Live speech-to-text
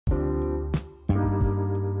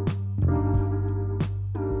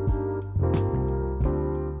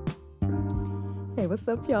what's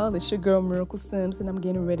up, y'all? It's your girl, Miracle Sims, and I'm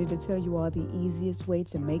getting ready to tell you all the easiest way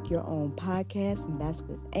to make your own podcast, and that's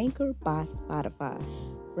with Anchor by Spotify.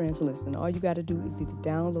 Friends, listen, all you got to do is either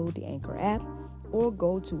download the Anchor app or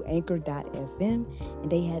go to anchor.fm, and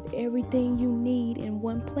they have everything you need in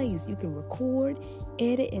one place. You can record,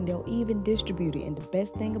 edit, and they'll even distribute it. And the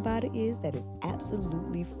best thing about it is that it's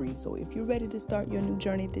absolutely free. So if you're ready to start your new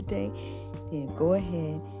journey today, then go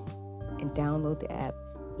ahead and download the app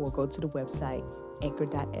or go to the website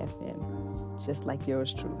anchor.fm, just like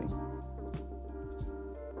yours truly.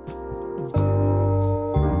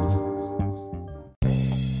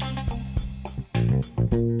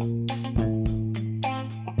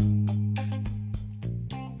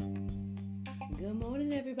 Good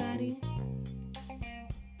morning, everybody.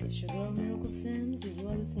 It's your girl, Miracle Sims, and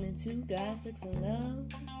you're listening to God, Sex, and Love,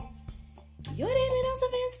 your daily dose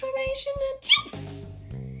of inspiration and juice.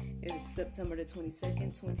 It is September the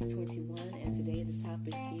 22nd, 2021, and today the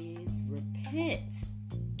topic is repent.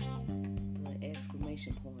 Put an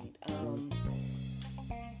exclamation point.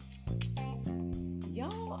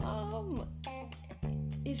 Y'all,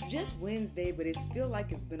 it's just Wednesday, but it feels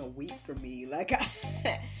like it's been a week for me. Like,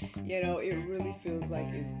 it really feels like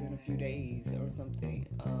it's been a few days or something.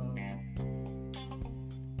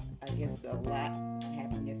 I guess a lot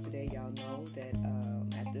happened yesterday. Y'all know that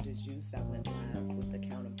after the juice, I went live with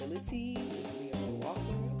Accountability with Leo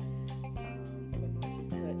Walker,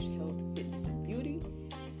 Anointed Touch, Health, Fitness, and Beauty.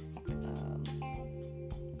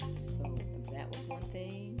 So that was one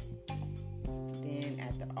thing. Then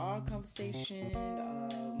after our conversation,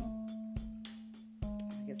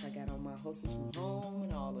 I guess I got on my hustles from home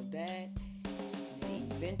and all of that.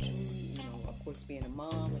 And eventually, of course, being a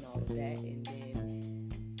mom and all of that. And then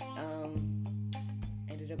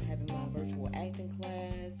ended up having my virtual acting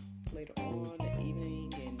class later on in the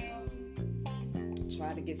evening, and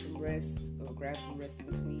try to get some rest or grab some rest in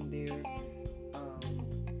between there.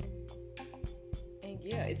 And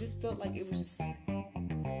yeah, it just felt like it feels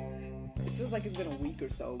like it's been a week or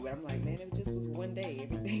so, but I'm like, man, it just was one day.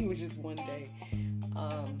 Everything was just one day.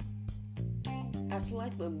 I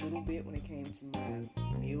slacked a little bit when it came to my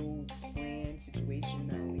meal plan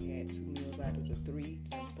situation. I only had 2 meals out of the 3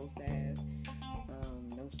 that I'm supposed to have.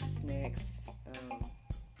 No snacks.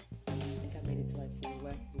 I think I made it to like 4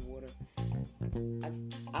 glasses of water.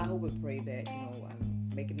 I hope and pray that, I'm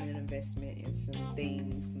making an investment in some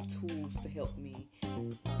things, some tools to help me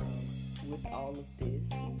with all of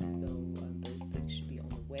this. And so those things should be on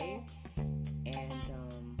the way. And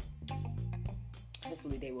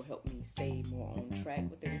hopefully they will help me stay more on track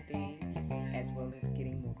with everything, as well as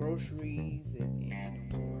getting more groceries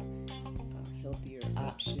and more healthier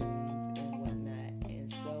options and whatnot. And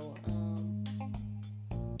so,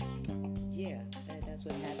 that's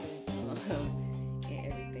what happened and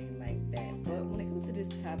everything like that. But when it comes to this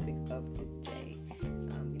topic of today,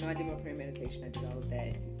 I did my prayer meditation. I did all of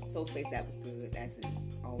that. Soul Space app was good, as it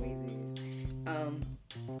always is.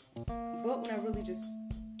 But when I really just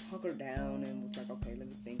hunkered down and was like, okay, let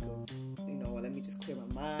me think of, let me just clear my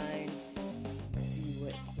mind, see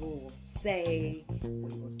what the Lord wants to say,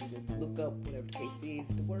 what He wants me to look up, whatever the case is.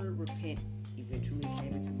 The word repent eventually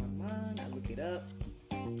came into my mind. I look it up,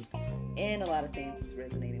 and a lot of things was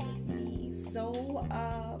resonating with me. So,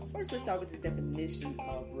 first let's start with the definition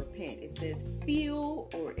of repent. It says, feel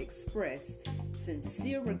or express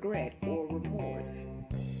sincere regret or remorse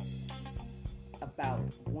about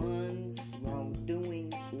one's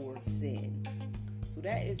wrongdoing or sin. So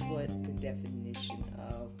that is what the definition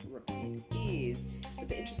of repent is. But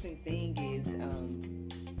the interesting thing is,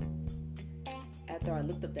 after I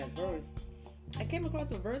looked up that verse, I came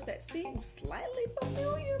across a verse that seemed slightly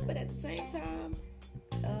familiar, but at the same time,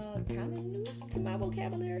 kind of new to my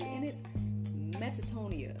vocabulary, and it's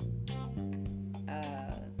metatonia.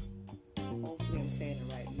 Hopefully I'm saying it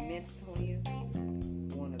right. Metatonia.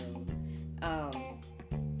 One of those.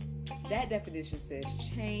 That definition says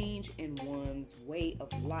change in one's way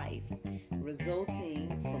of life,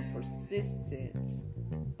 resulting from persistent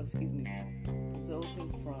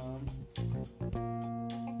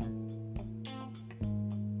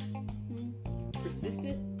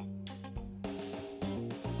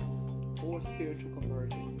or spiritual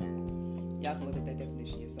conversion. Y'all can look at that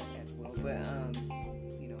definition yourself as well, but I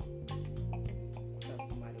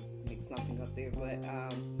might have mixed something up there, but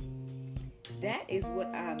that is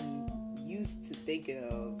what I'm used to thinking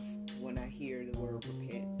of when I hear the word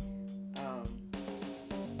repent.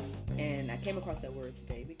 And I came across that word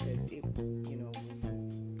today because it, was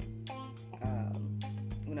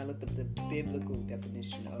when I looked up the biblical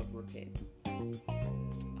definition of repent.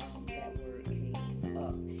 That word came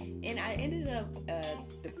up. And I ended up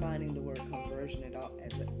defining the word conversion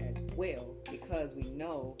as well, because we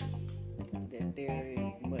know that there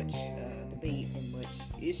is much debate and much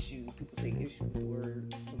issue. People take issue with the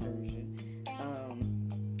word conversion.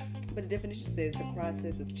 But the definition says the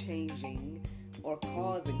process of changing or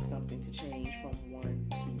causing something to change from one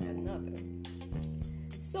to another.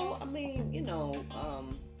 So, I mean, y'all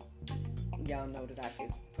know that I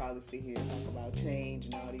could probably sit here and talk about change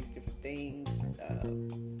and all these different things.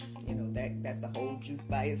 That's a whole juice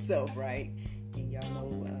by itself, right? And y'all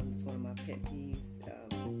know it's one of my pet peeves.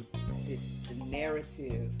 The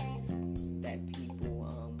narrative that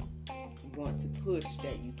people want to push,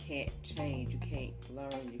 that you can't change, you can't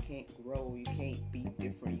learn, you can't grow, you can't be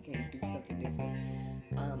different, you can't do something different.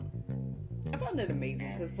 I found that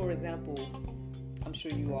amazing because, for example, I'm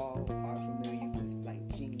sure you all are familiar with like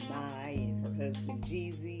Jeannie Mai and her husband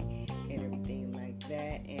Jeezy and everything like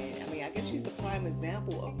that. And I mean, I guess she's the prime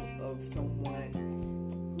example of someone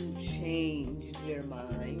who changed their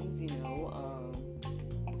minds,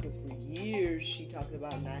 because for years she talked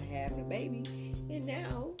about not having a baby, and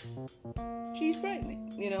now she's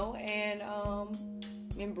pregnant, and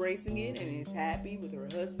embracing it and is happy with her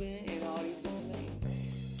husband and all these different things.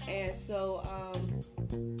 And so,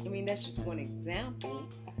 I mean, that's just one example,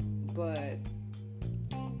 but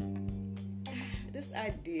this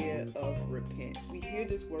idea of repent, we hear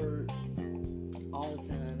this word all the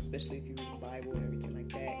time, especially if you read the Bible and everything like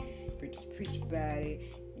that. Preachers preach about it.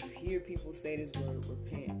 You hear people say this word,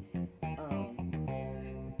 repent.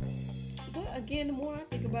 But again, the more I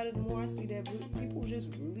think about it, the more I see that people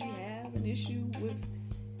just really have an issue with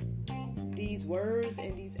these words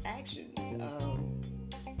and these actions.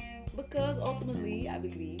 Because ultimately, I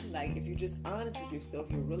believe, like, if you're just honest with yourself,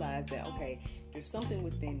 you'll realize that, okay, there's something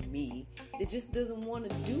within me that just doesn't want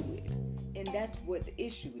to do it. And that's what the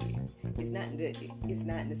issue is. It's not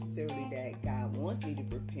necessarily that God wants me to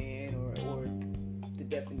repent or the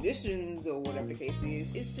definitions or whatever the case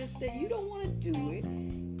is. It's just that you don't want to do it.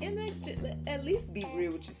 And then at least be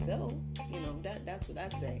real with yourself. That's what I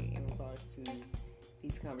say in regards to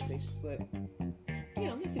these conversations. But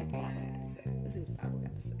let's see what the Bible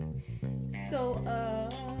had to say. So,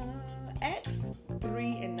 Acts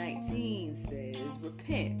 3:19 says,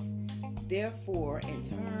 repent, therefore, and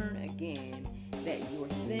turn again, that your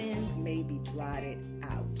sins may be blotted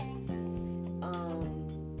out.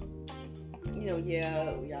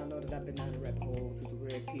 Y'all know that I've been down the rabbit hole to the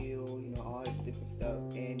red pill, all this different stuff.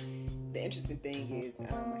 And the interesting thing is, I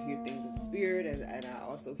hear things of the spirit, and I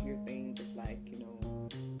also hear things of like,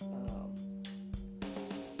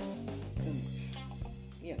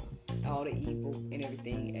 all the evil and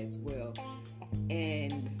everything as well.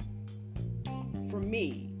 And for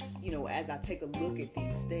me, as I take a look at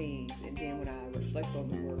these things, and then when I reflect on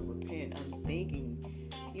the word repent, I'm thinking,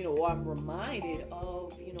 or I'm reminded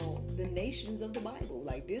of, the nations of the Bible.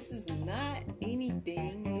 Like, this is not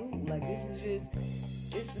anything new. Like, this is just,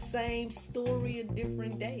 it's the same story, a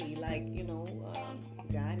different day. Like,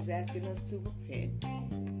 God is asking us to repent,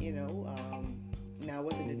 now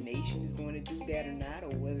whether the nation is going to do that or not,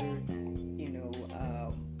 or whether,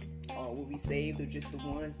 all will be saved, or just the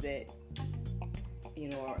ones that,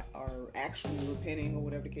 are actually repenting, or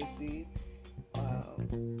whatever the case is.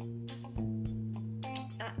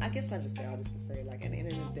 I guess I just say all this to say, like, at the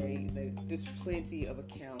end of the day, there's plenty of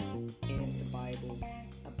accounts in the Bible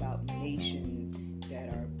about nations that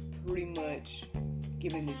are pretty much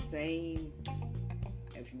given the same,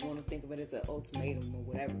 if you want to think of it as an ultimatum or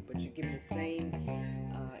whatever, but you're given the same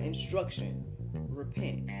instruction,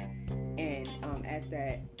 repent. And as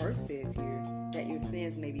that verse says here, that your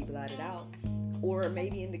sins may be blotted out, or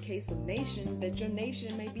maybe in the case of nations, that your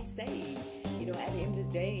nation may be saved. At the end of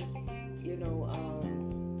the day,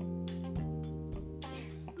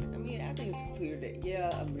 I think it's clear that,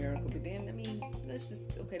 America, but then, let's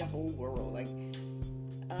just, the whole world, like,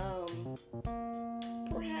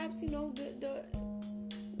 perhaps,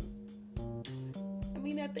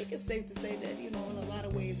 I think it's safe to say that, in a lot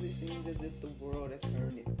of ways it seems as if the world has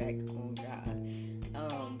turned its back on God.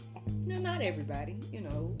 Not everybody, and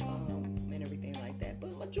everything like that,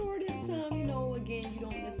 but majority of the time, again, you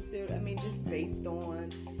don't necessarily, just based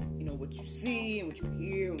on, what you see and what you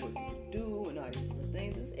hear and what you do and all these different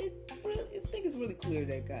things, I think it's really clear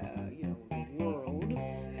that God, the world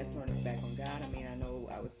has turned its back on God. I know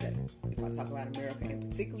I would say, if I talk about America in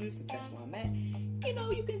particular, since that's where I'm at,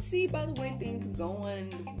 you can see by the way things are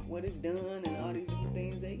going, what it's done, and all these different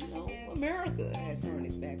things that, America has turned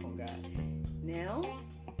its back on God. Now,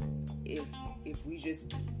 if we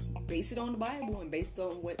just base it on the Bible and based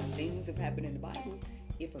on what things have happened in the Bible,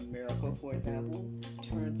 if America, for example,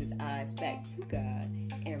 turns its eyes back to God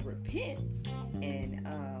and repents and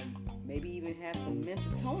maybe even have some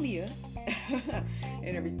mentotonia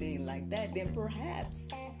and everything like that, then perhaps,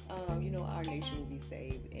 our nation will be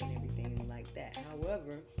saved and everything like that.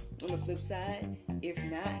 However, on the flip side, if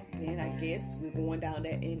not, then I guess we're going down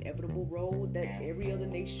that inevitable road that every other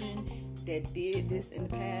nation that did this in the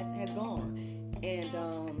past has gone. And,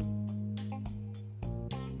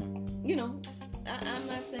 I'm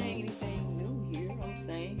not saying anything new here. I'm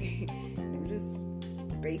saying just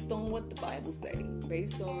based on what the Bible say,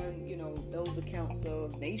 based on, those accounts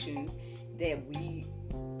of nations that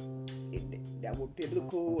that were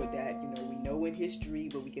biblical or that, we know in history,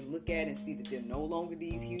 but we can look at and see that they're no longer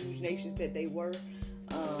these huge nations that they were.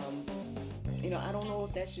 I don't know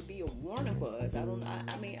if that should be a warning for us.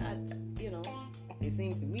 It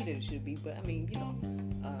seems to me that it should be, but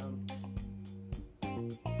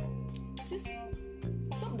just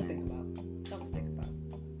something to think about.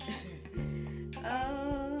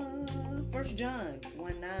 1 John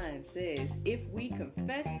 1:9 says, if we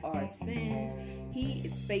confess our sins, he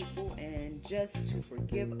is faithful and just to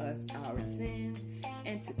forgive us our sins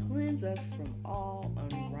and to cleanse us from all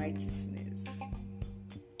unrighteousness.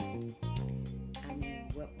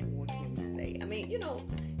 What more can we say? At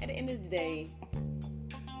the end of the day,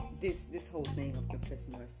 this whole thing of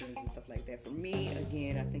confessing our sins and stuff like that, for me,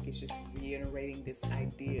 again, I think it's just reiterating this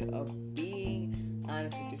idea of being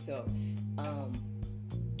honest with yourself.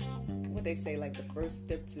 What they say, like the first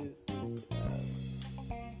step to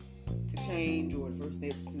change, or the first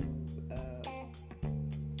step to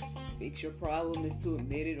fix your problem is to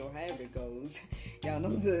admit it, or however it goes. Y'all know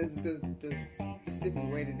the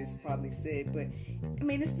specific way that it's probably said, but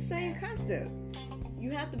it's the same concept.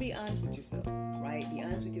 You have to be honest with yourself, right? Be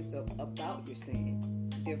honest with yourself about your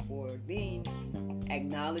sin. Therefore, then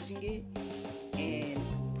acknowledging it and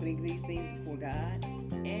putting these things before God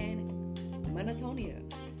and monotonia,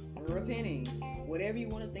 repenting, whatever you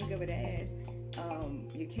want to think of it as.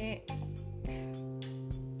 You can't.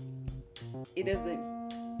 It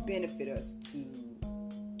doesn't benefit us to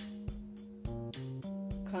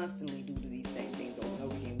constantly do these same things over and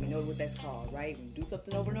over again. We know what that's called, right? When you do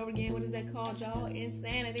something over and over again, what is that called, y'all?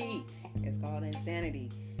 Insanity. It's called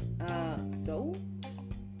insanity. So,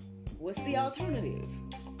 what's the alternative?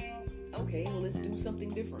 Okay, well, let's do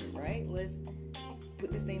something different, right? Let's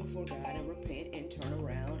put this thing before God and repent and turn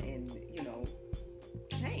around and,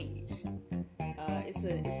 change. It's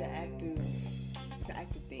an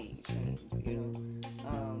active thing, change,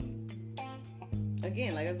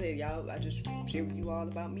 Again, like I said, y'all, I just shared with you all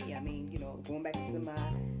about me. Going back into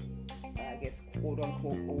my, quote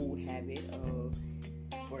unquote, old habit of,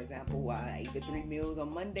 for example, I ate the 3 meals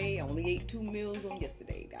on Monday. I only ate 2 meals on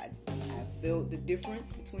yesterday. I felt the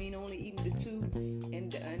difference between only eating the 2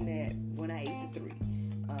 and that when I ate the 3.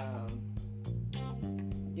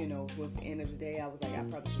 Towards the end of the day, I was like, I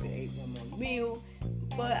probably should have ate one more meal,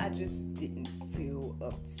 but I just didn't feel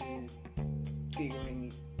up to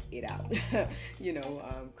figuring it out,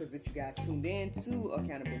 because if you guys tuned in to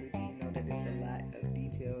accountability, you know that there's a lot of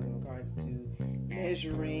details in regards to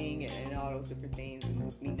measuring and all those different things, and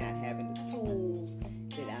with me not having the tools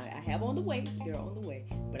that I have on the way, they're on the way,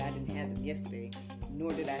 but I didn't have them yesterday,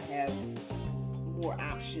 nor did I have more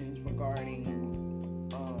options regarding,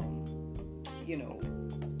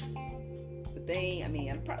 the thing.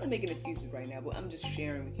 I'm probably making excuses right now, but I'm just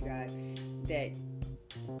sharing with you guys that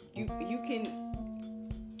you can,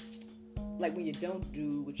 like, when you don't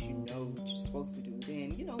do what you know what you're supposed to do,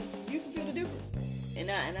 then you can feel the difference. And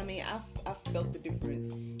I felt the difference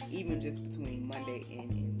even just between Monday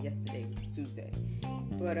and yesterday, which was Tuesday.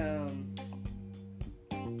 But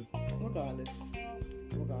regardless,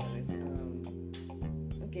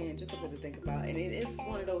 again, just something to think about. And it is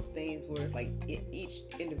one of those things where it's like each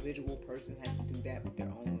individual person has to do that with their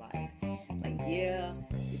own life. Like, yeah,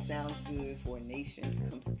 it sounds good for a nation to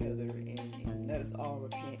come together and let us all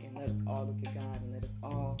repent and let us all look at God and let us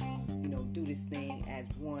all, do this thing as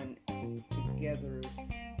one together.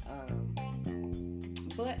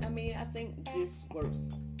 But I think this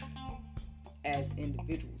works as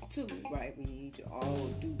individuals too, right? We need to all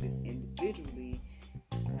do this individually,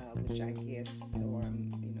 which I guess,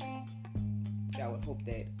 which I would hope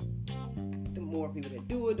that the more people that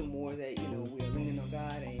do it, the more that, we're leaning on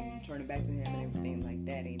God and turning back to Him and everything like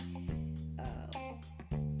that. And,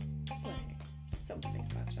 something to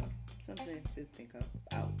think about, y'all. Something to think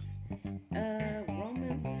about.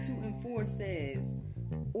 Romans 2:4 says,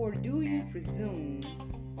 or do you presume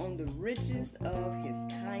on the riches of His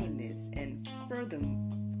kindness and further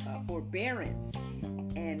forbearance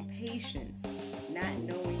and patience, not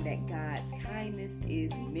knowing that God's kindness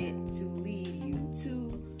is meant to lead you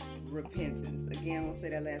to repentance. Again, I'm going to say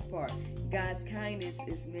that last part. God's kindness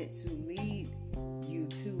is meant to lead you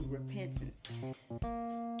to repentance.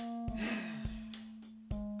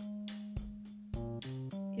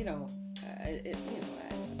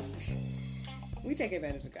 We take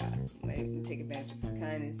advantage of God. We take advantage of His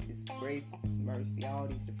kindness, His grace, His mercy, all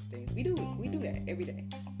these different things. We do it. We do that every day,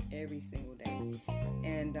 every single day.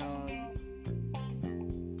 And did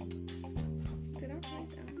I write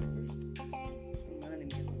down a verse? It's reminding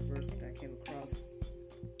me of a verse that I came across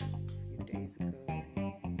a few days ago. I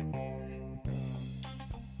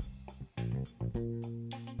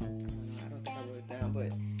don't think I wrote it down,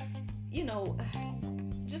 but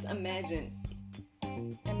just imagine.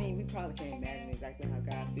 We probably can't imagine exactly how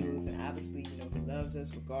God feels, and obviously, He loves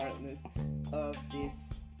us regardless of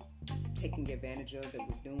this taking advantage of that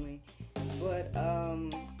we're doing. But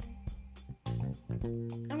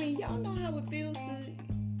y'all know how it feels to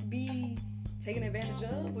be taken advantage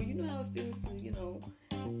of, or you know how it feels to,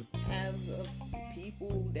 have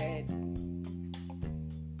people that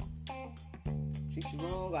treat you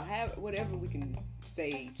wrong, or have whatever we can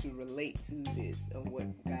say to relate to this, of what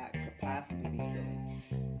God could possibly be feeling.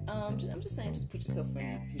 I'm just saying, just put yourself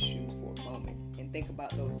in His shoes for a moment and think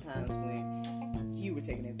about those times when you were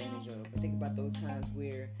taken advantage of, or think about those times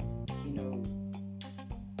where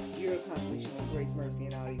you're constantly showing grace, mercy,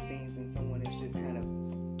 and all these things, and someone is just kind of,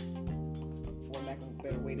 for lack of a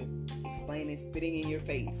better way to explain it, spitting in your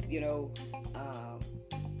face.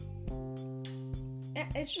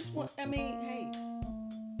 It's just hey,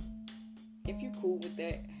 if you're cool with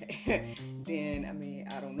that, then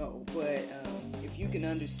I don't know. But if you can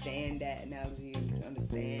understand that analogy, and you can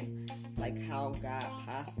understand how God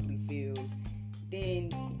possibly feels,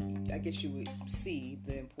 then I guess you would see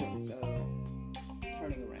the importance of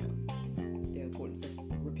turning around, the importance of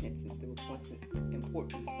repentance, the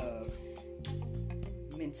importance of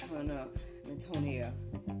metonia.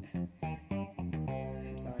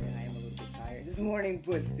 I'm sorry, I am a little bit tired this morning,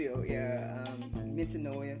 but still, yeah,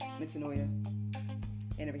 metanoia,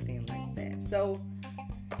 and everything like that. So,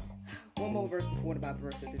 one more verse before the Bible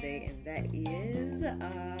verse of the day, and that is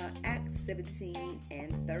Acts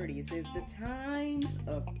 17:30. It says, "The times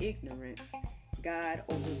of ignorance God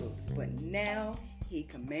overlooks, but now He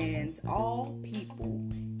commands all people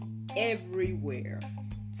everywhere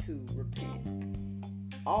to repent."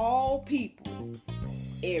 All people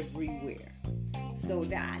everywhere. So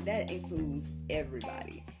that includes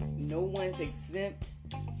everybody. No one's exempt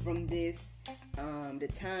from this. The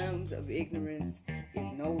times of ignorance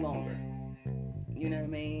is no longer. You know what I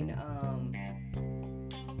mean?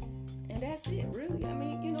 And that's it, really.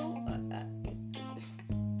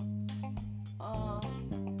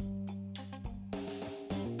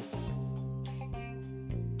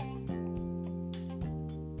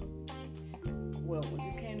 Well, what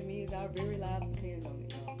just came to me is our very lives depend on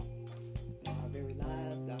it, y'all. Our very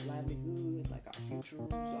lives, our livelihood, our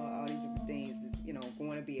futures, all these different things is,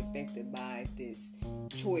 going to be affected by this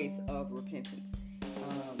choice of repentance.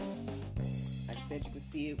 Like I said, you can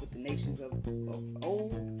see it with the nations of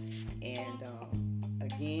old, and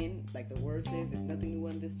again, like the word says, there's nothing new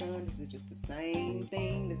under the sun. This is just the same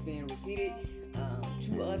thing that's being repeated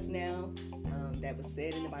to us now. That was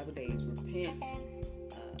said in the Bible days. Repent.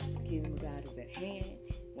 The kingdom of God is at hand.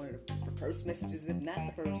 One of the first messages, if not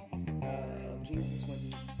the first, of Jesus when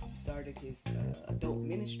He started His adult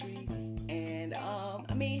ministry. And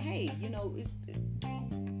hey,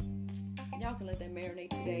 y'all can let that marinate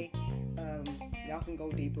today. Y'all can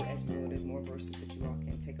go deeper as well. There's more verses that you all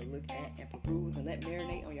can take a look at and peruse and let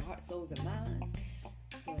marinate on your heart, souls, and minds.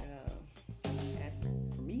 But as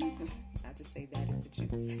for me, I just say that is the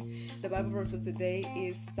juice. The Bible verse of today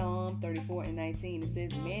is Psalm 34:19. It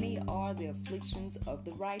says, "Many are the afflictions of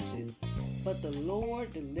the righteous, but the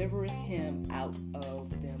Lord delivereth him out of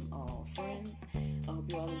them all." Friends, I hope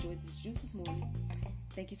you all enjoyed this juice this morning.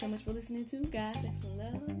 Thank you so much for listening to God's Excellent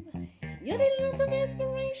Love. You need some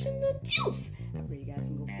inspiration, the juice. I pray you guys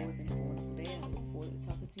can go forth and have a wonderful day. I look forward to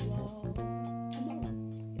talking to you all tomorrow.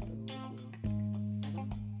 If the Lord's will.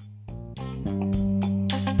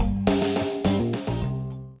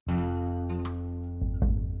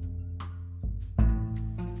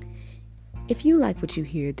 If you like what you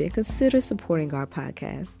hear, then consider supporting our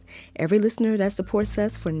podcast. Every listener that supports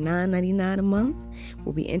us for $9.99 a month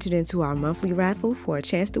will be entered into our monthly raffle for a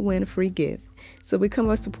chance to win a free gift. So become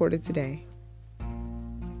a supporter today.